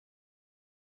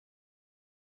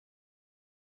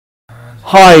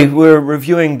Hi, we're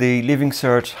reviewing the Leaving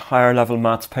Cert Higher Level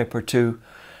Maths Paper 2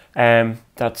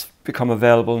 that's become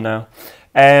available now.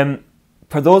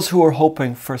 For those who are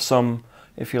hoping for some,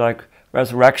 if you like,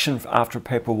 resurrection after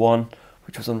Paper 1,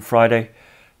 which was on Friday,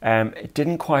 it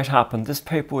didn't quite happen. This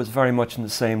paper was very much in the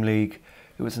same league.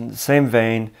 It was in the same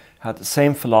vein, had the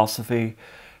same philosophy.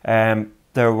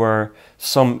 There were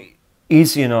some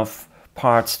easy enough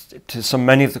parts to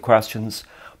many of the questions,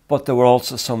 but there were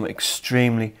also some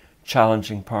extremely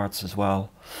challenging parts as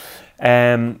well.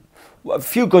 A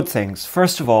few good things.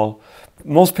 First of all,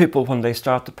 most people when they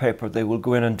start the paper, they will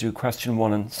go in and do question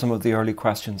 1 and some of the early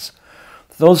questions.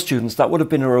 For those students, that would have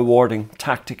been a rewarding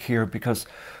tactic here, because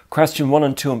question 1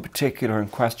 and 2 in particular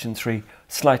and question 3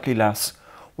 slightly less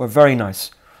were very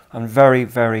nice and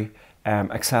very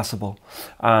accessible,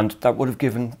 and that would have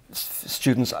given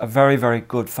students a very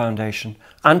good foundation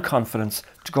and confidence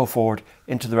to go forward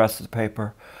into the rest of the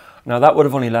paper. Now that would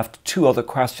have only left 2 other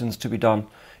questions to be done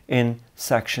in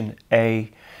section A.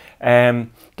 The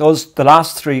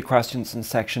last 3 questions in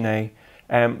section A,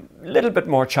 a little bit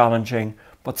more challenging,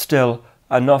 but still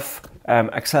enough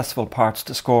accessible parts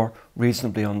to score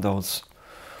reasonably on those.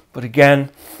 But again,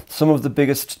 some of the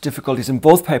biggest difficulties in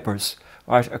both papers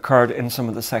occurred in some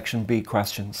of the section B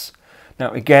questions.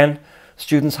 Now again,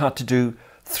 students had to do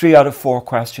 3 out of 4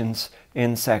 questions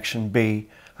in section B.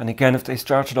 And again, if they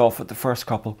started off with the first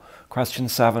couple, question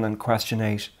 7 and question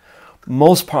 8,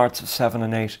 most parts of 7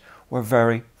 and 8 were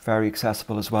very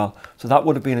accessible as well. So that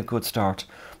would have been a good start.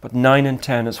 But 9 and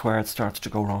 10 is where it starts to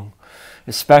go wrong,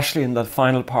 especially in the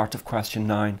final part of question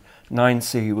 9.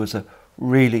 9C was a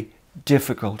really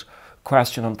difficult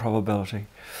question on probability.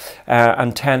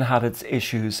 And 10 had its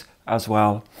issues as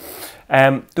well.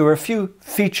 There were a few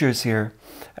features here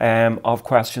of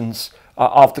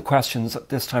the questions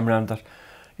this time around that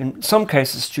in some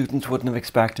cases students wouldn't have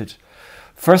expected.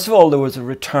 First of all, there was a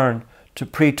return to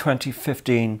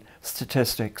pre-2015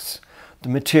 statistics, the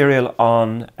material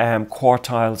on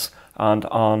quartiles and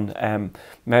on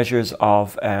measures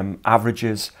of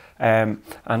averages and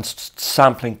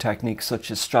sampling techniques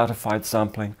such as stratified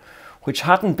sampling, which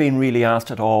hadn't been really asked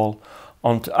at all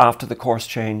after the course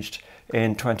changed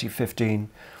in 2015.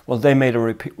 Well, they made a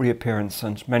reappearance,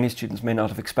 and many students may not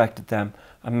have expected them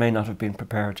and may not have been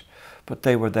prepared, but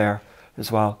they were there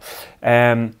as well.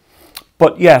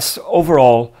 But yes,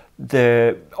 overall,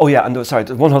 there's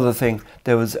one other thing.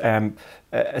 There was a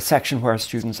section where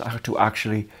students had to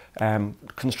actually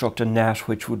construct a net,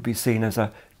 which would be seen as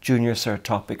a junior cert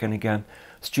topic, and again,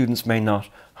 students may not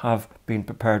have been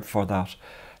prepared for that.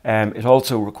 It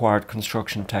also required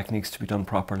construction techniques to be done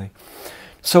properly.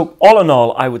 So all in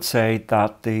all, I would say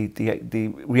that the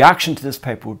reaction to this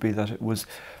paper would be that it was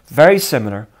very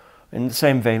similar, in the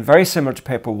same vein, very similar to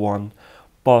paper 1,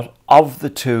 but of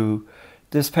the 2,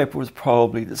 this paper was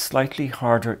probably the slightly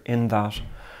harder in that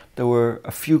there were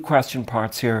a few question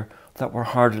parts here that were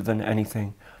harder than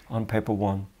anything on paper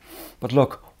 1. But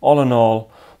look, all in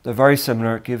all, they're very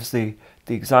similar. It gives the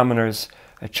examiners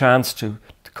a chance to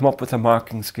come up with a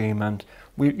marking scheme, and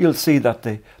you'll see that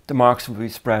the marks will be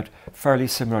spread fairly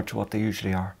similar to what they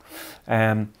usually are.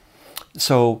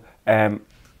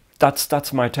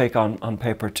 That's my take on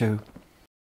paper 2.